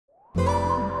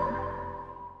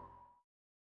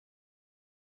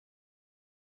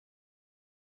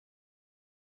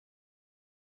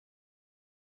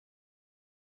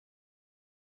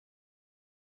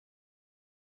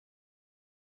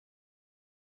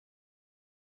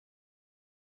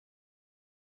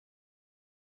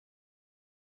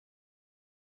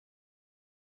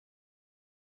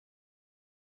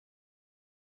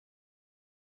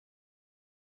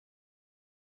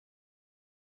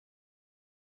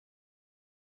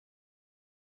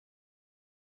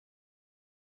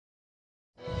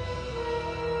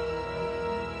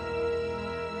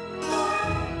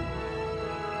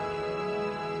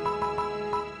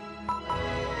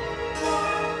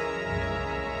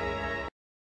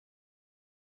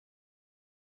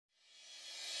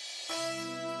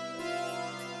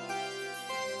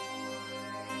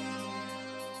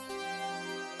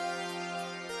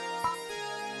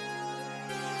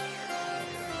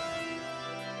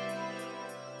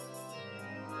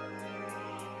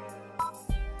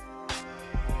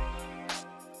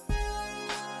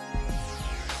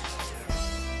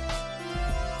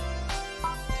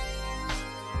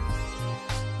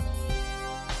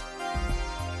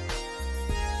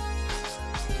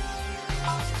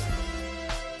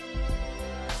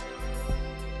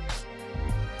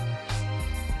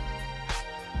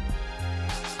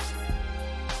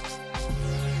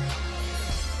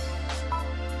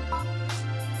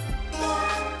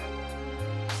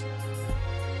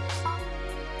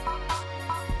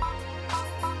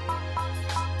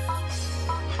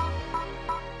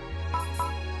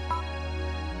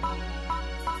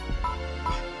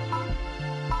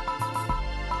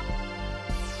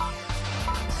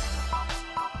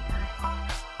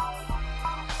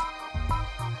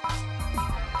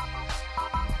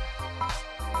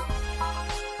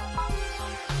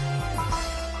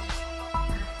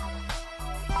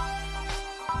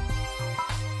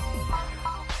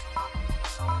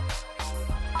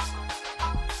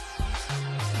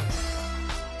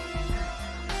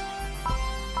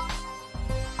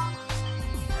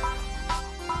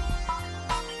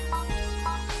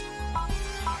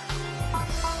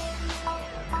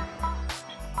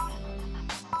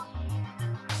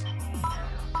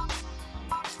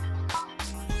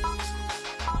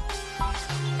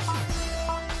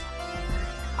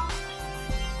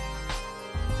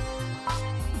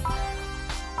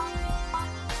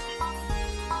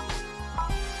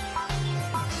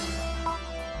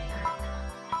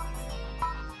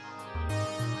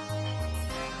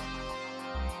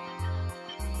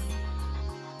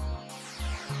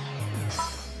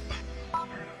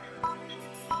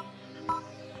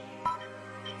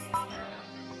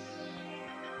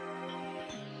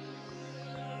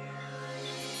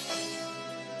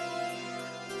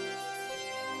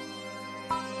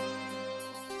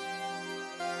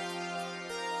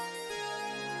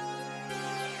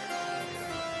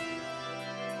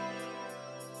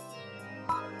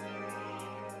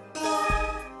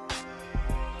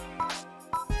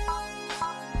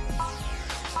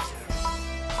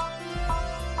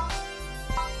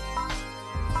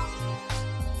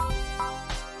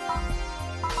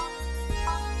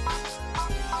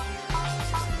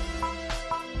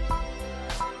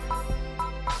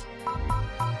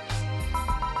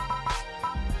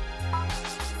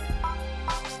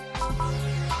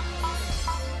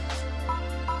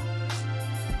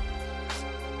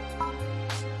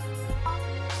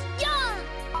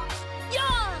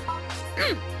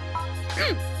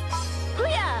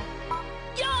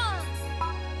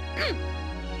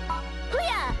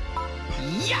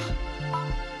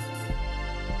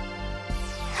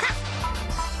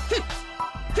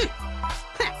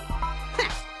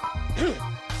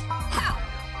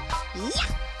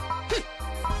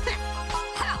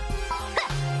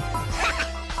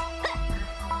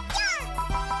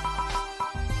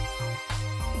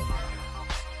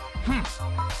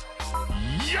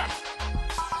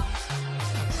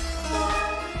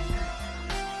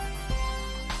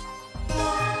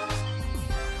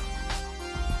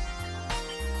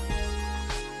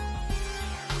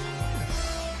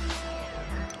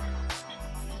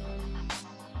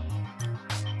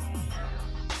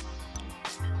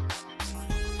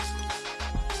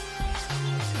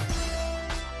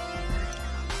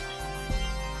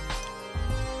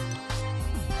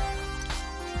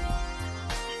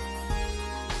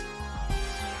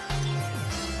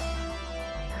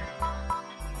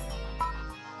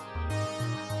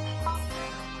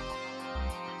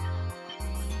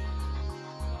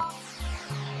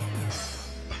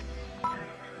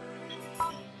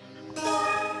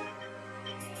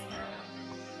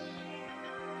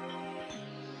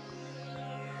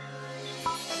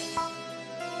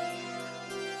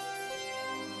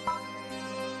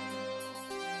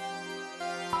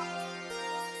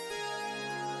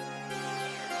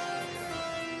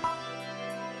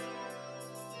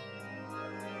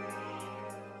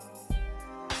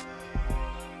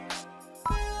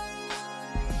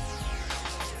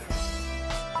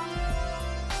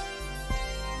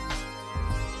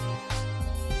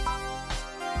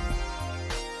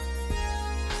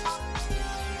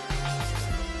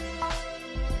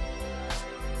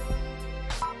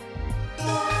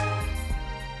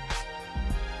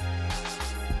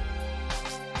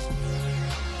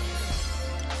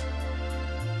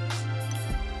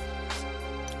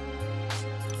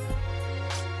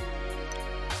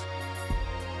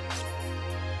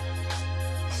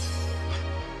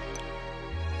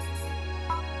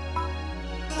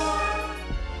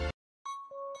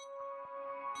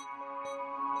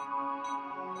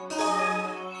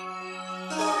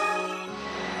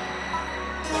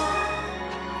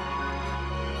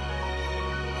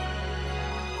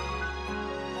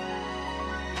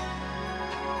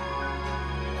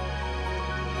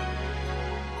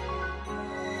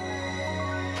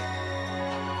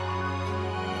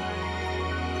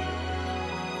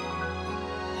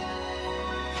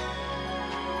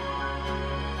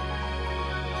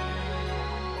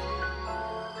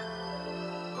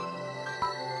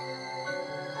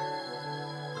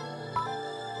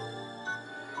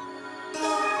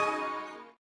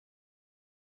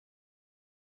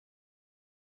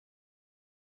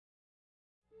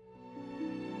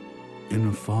In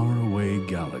a faraway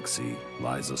galaxy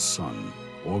lies a sun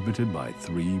orbited by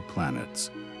 3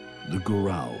 planets, the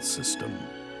Goral system,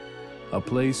 a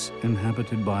place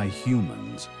inhabited by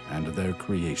humans and their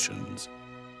creations,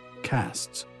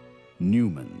 castes,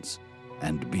 Numans,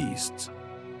 and beasts.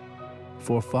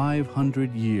 For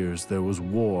 500 years there was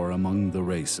war among the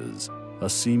races, a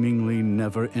seemingly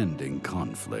never-ending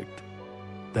conflict.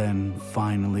 Then,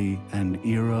 finally, an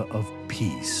era of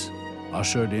peace,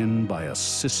 ushered in by a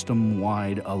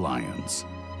system-wide alliance.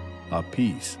 A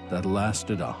peace that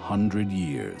lasted 100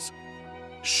 years,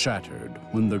 shattered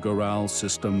when the Goral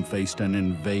system faced an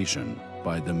invasion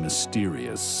by the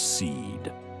mysterious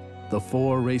Seed. The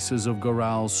 4 races of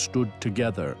Goral stood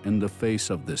together in the face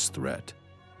of this threat,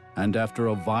 and after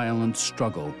a violent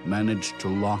struggle managed to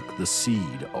lock the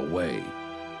Seed away.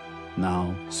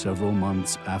 Now, several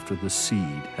months after the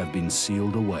Seed have been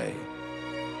sealed away,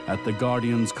 at the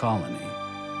Guardians colony,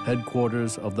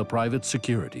 headquarters of the private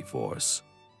security force,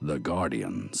 the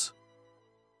Guardians.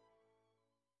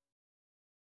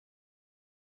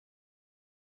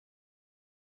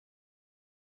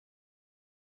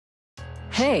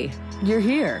 Hey, you're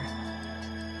here.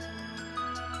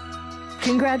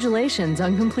 Congratulations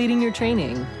on completing your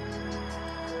training.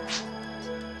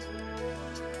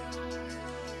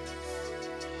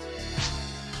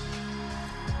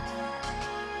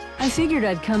 I figured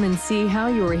I'd come and see how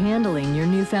you were handling your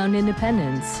newfound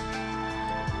independence.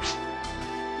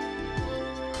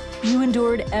 You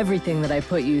endured everything that I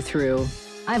put you through.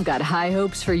 I've got high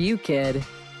hopes for you, kid.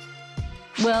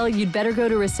 Well, you'd better go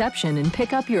to reception and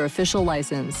pick up your official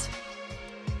license.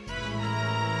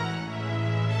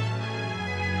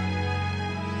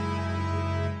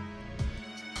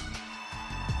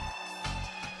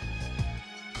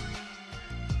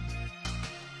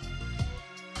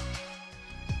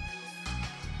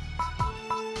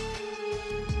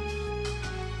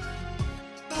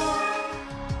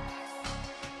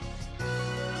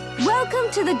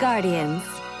 Welcome to the Guardians,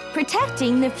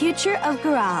 protecting the future of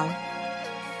Goral.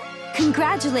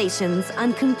 Congratulations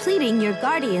on completing your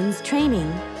Guardians training.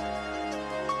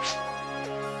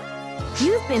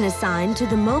 You've been assigned to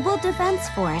the Mobile Defense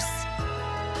Force.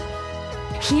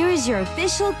 Here is your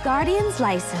official Guardians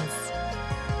license.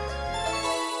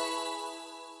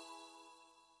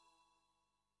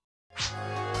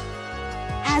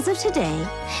 As of today,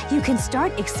 you can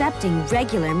start accepting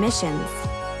regular missions.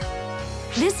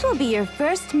 This will be your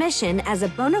first mission as a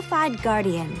bona fide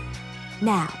Guardian.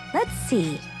 Now, let's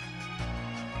see.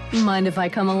 Mind if I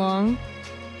come along?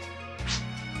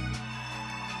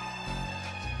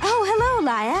 Oh, hello,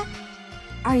 Laya.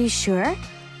 Are you sure?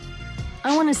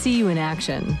 I want to see you in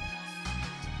action.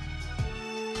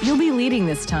 You'll be leading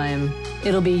this time.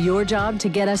 It'll be your job to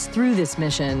get us through this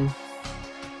mission.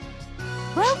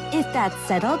 Well, if that's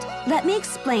settled, let me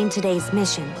explain today's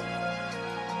mission.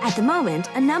 At the moment,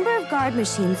 a number of guard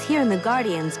machines here in the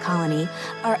Guardians colony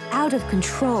are out of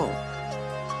control.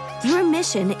 Your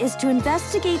mission is to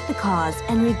investigate the cause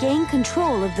and regain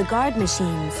control of the guard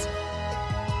machines.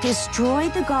 Destroy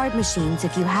the guard machines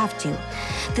if you have to.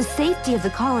 The safety of the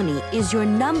colony is your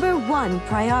 #1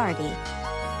 priority.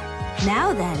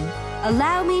 Now then,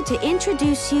 allow me to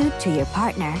introduce you to your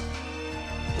partner.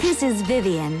 This is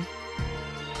Vivian.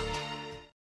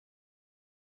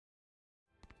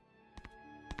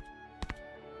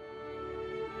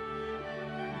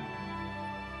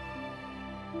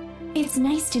 It's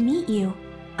nice to meet you.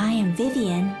 I am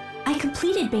Vivian. I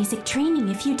completed basic training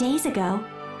a few days ago.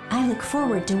 I look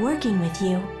forward to working with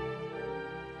you.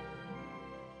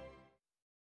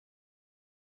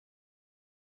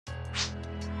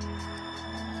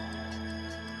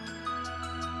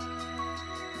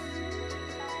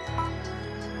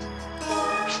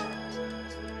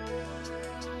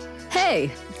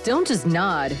 Hey, don't just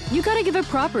nod. You gotta give a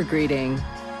proper greeting.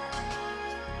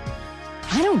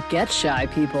 I don't get shy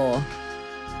people.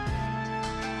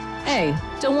 Hey,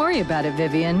 don't worry about it,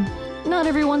 Vivian. Not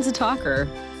everyone's a talker.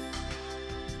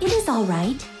 It is all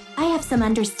right. I have some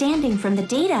understanding from the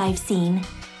data I've seen.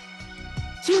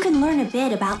 You can learn a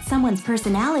bit about someone's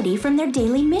personality from their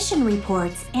daily mission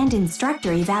reports and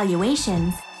instructor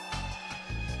evaluations.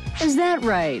 Is that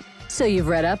right? So you've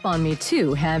read up on me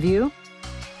too, have you?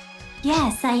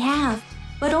 Yes, I have.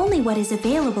 But only what is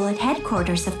available at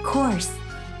headquarters, of course.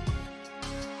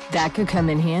 That could come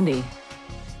in handy.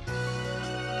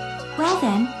 Well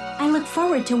then, I look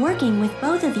forward to working with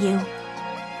both of you.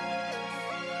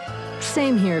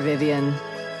 Same here, Vivian.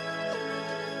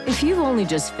 If you've only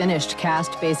just finished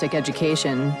caste basic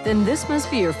education, then this must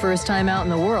be your first time out in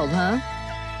the world, huh?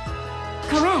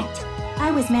 Correct. I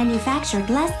was manufactured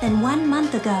less than 1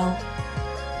 month ago.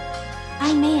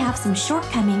 I may have some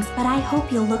shortcomings, but I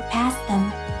hope you'll look past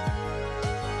them.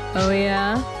 Oh,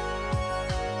 yeah?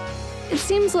 It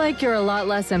seems like you're a lot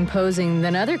less imposing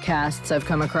than other casts I've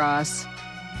come across.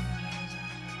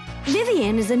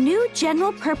 Vivian is a new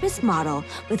general-purpose model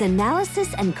with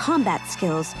analysis and combat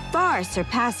skills far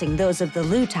surpassing those of the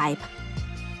Lu type.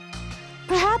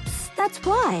 Perhaps that's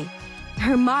why.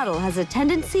 Her model has a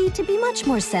tendency to be much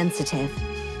more sensitive.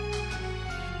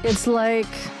 It's like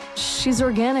she's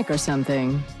organic or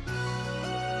something.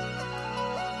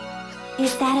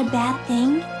 Is that a bad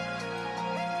thing?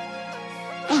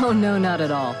 Oh, no, not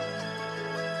at all.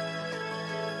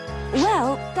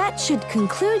 Well, that should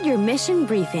conclude your mission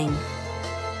briefing.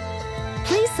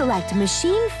 Please select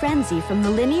Machine Frenzy from the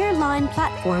linear line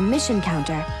platform mission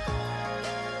counter.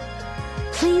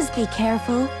 Please be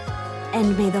careful,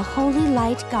 and may the holy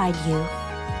light guide you.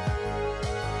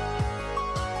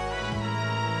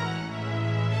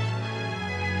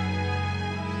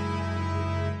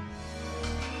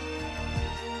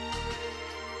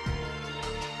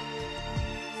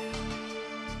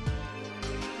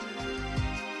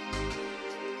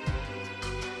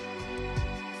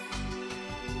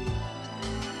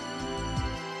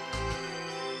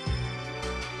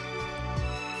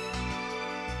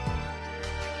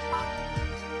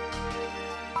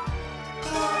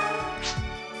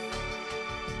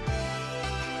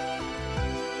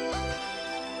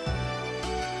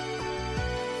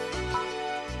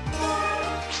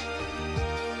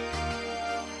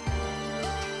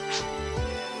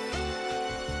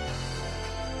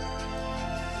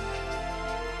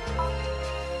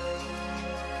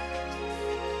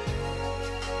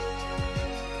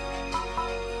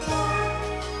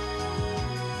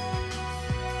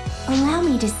 Allow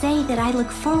me to say that I look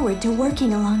forward to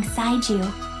working alongside you.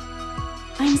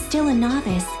 I'm still a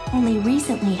novice, only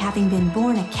recently having been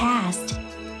born a caste.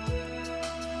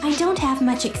 I don't have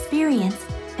much experience,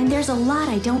 and there's a lot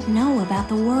I don't know about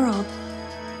the world.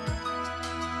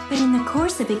 But in the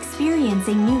course of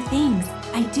experiencing new things,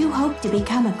 I do hope to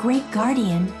become a great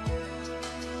guardian.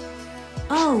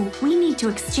 Oh, we need to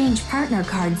exchange partner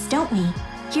cards, don't we?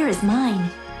 Here is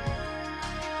mine.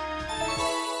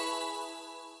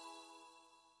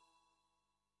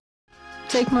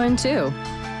 Take mine too.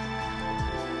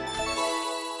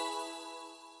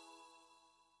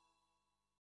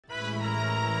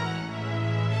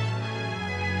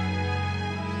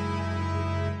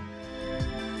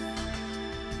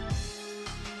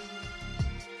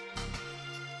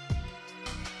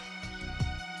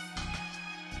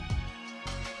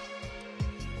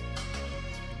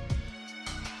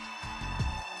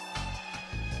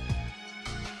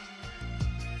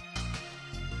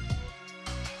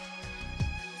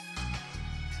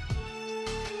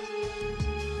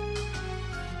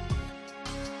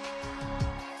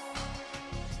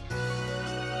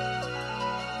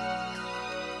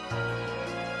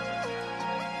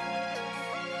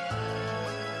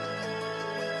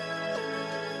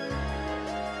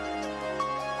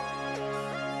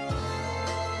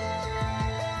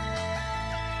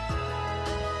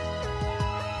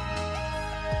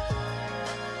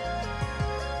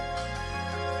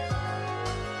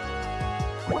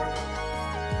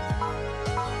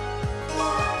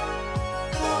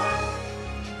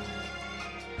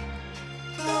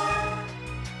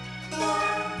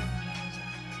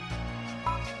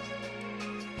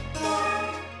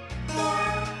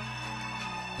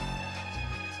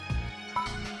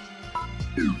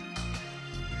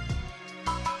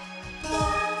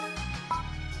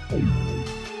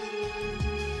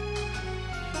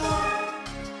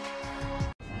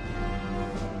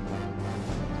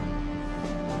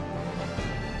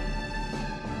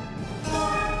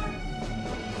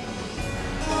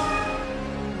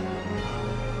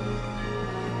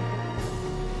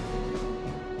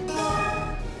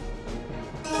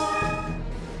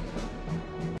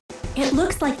 It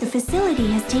looks like the facility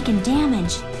has taken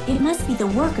damage. It must be the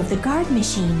work of the guard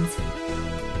machines.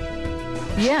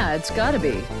 Yeah, it's gotta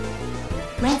be.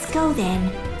 Let's go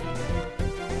then.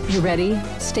 You ready?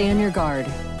 Stay on your guard.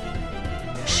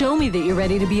 Show me that you're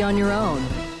ready to be on your own.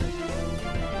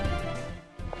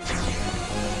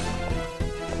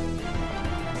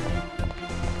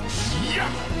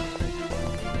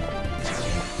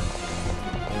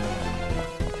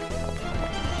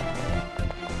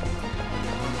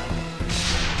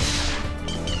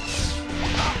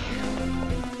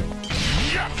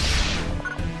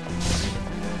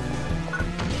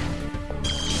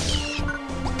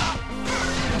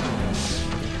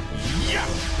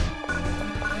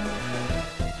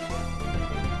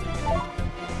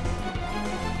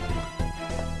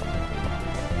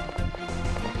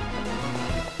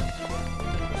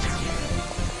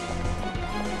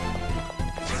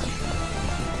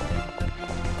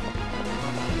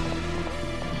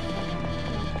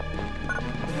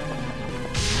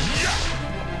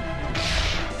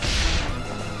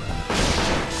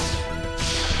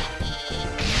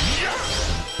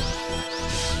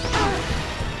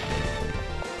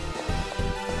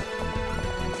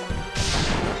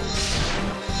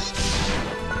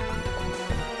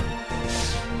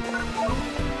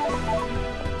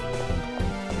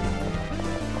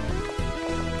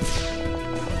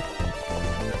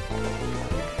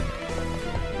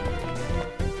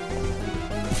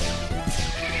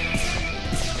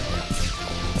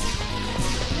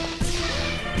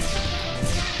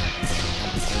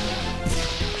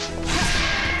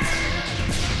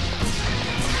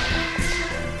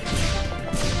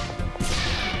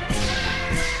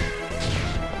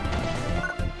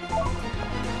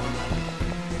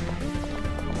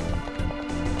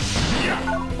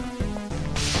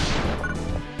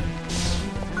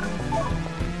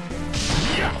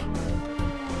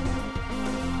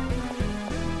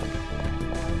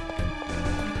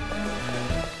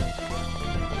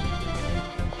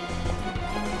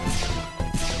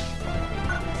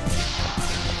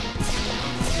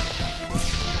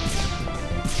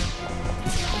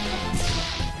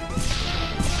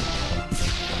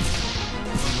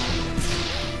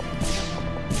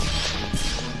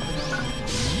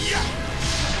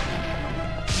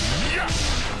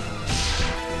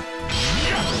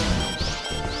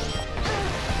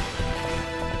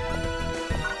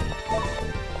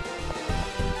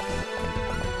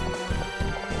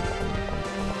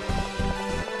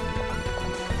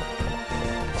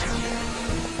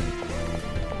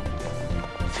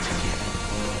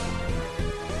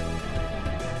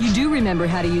 do remember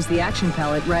how to use the action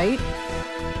palette, right?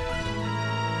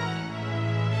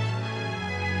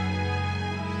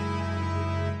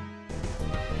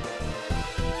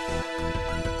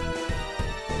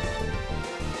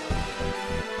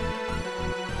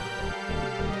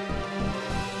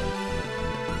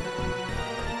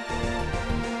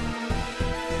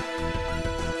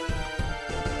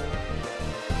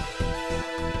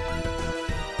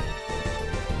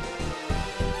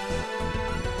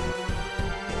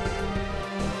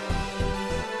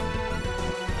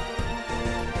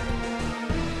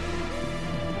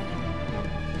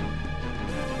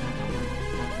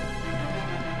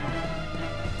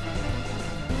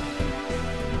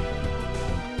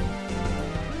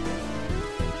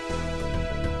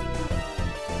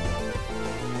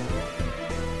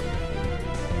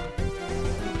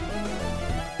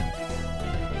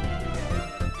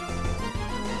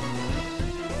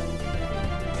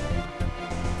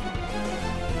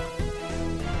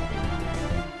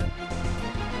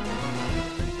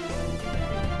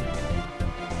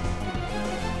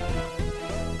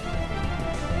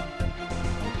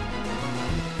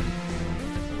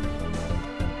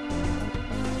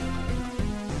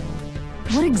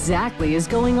 What exactly is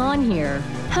going on here?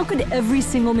 How could every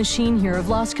single machine here have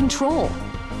lost control?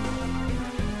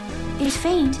 It's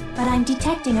faint, but I'm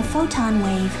detecting a photon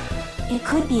wave. It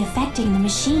could be affecting the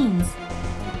machines.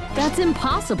 That's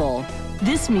impossible.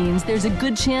 This means there's a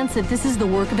good chance that this is the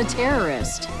work of a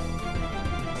terrorist.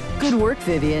 Good work,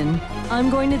 Vivian. I'm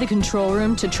going to the control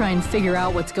room to try and figure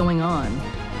out what's going on.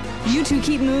 You two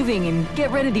keep moving and get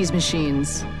rid of these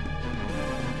machines.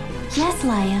 Yes,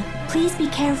 Laia. Please be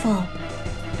careful.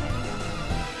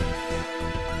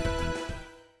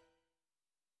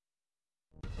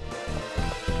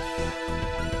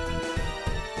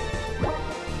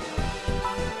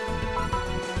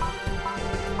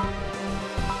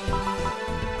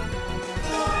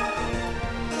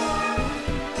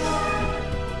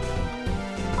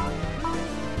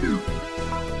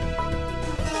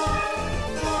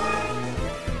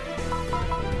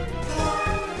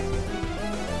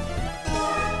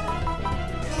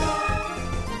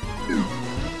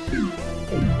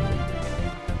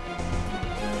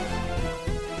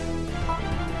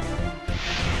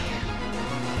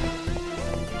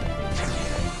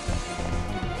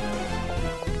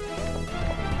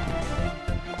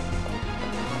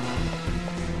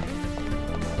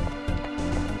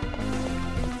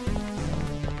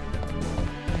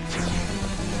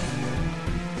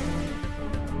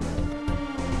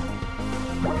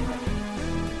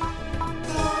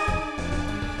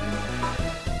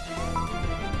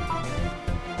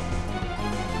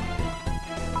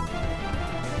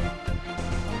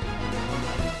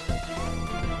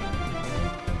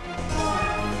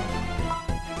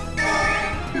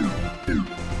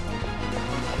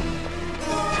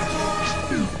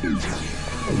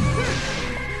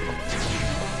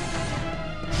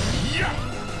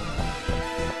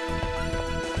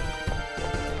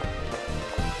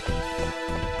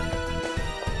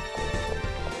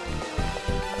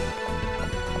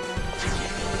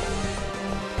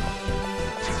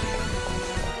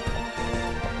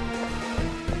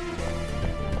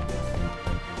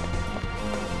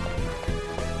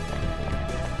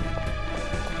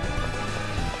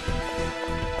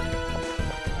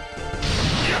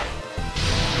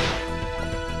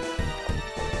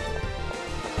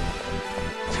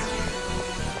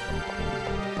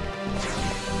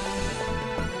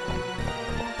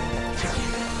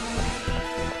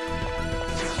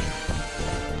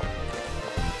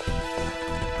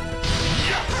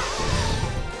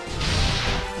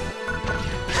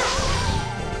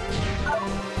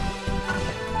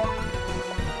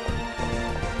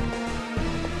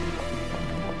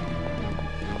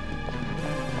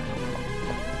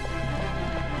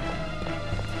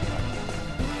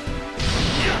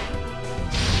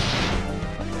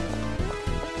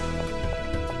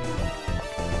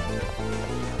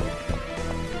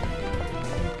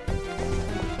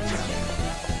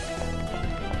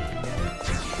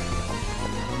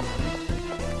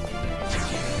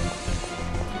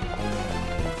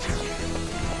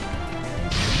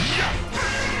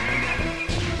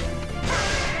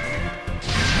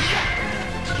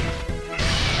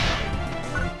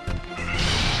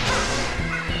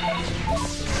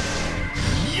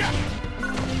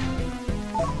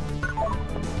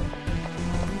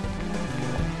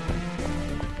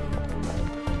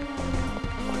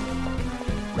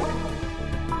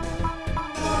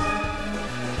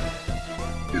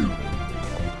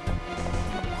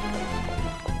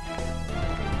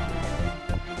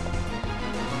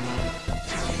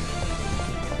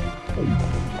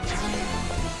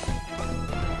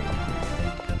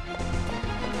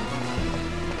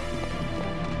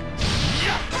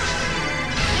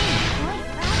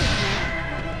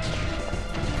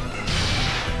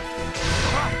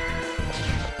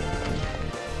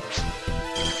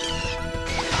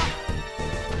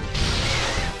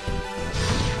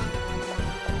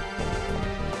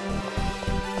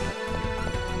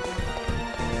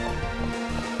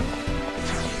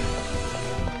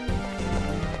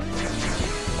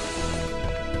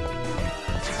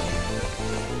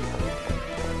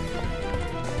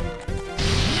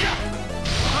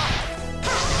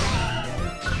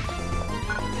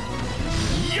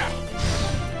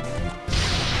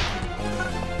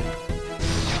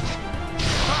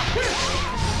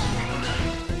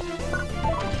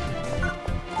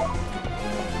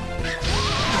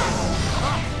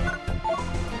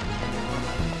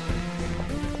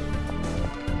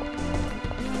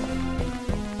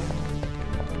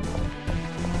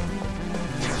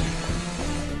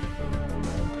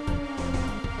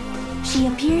 She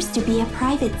appears to be a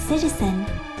private citizen.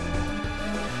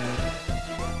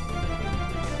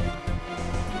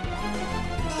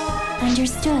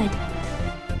 Understood.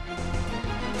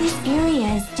 This area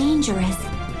is dangerous.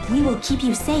 We will keep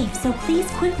you safe, so please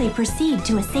quickly proceed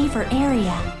to a safer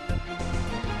area.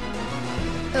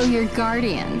 Oh, you're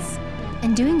guardians.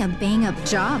 And doing a bang-up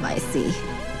job, I see.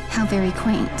 How very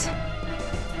quaint.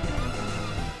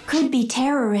 Could be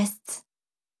terrorists.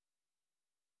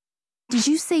 Did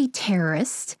you say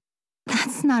terrorist?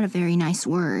 That's not a very nice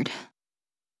word.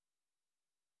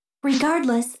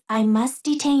 Regardless, I must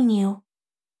detain you.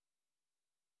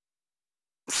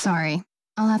 Sorry,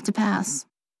 I'll have to pass.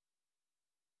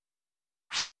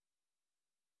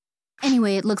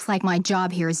 Anyway, it looks like my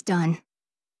job here is done.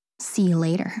 See you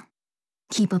later.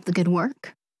 Keep up the good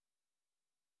work.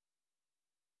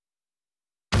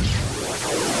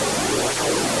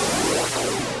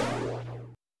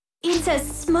 It's a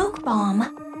smoke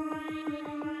bomb.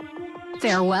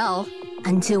 Farewell,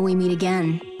 until we meet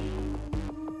again.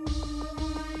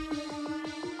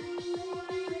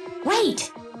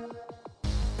 Wait!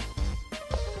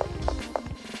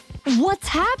 What's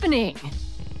happening?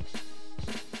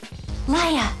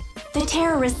 Laya, the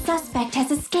terrorist suspect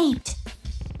has escaped.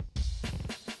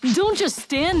 Don't just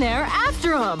stand there,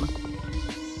 after him!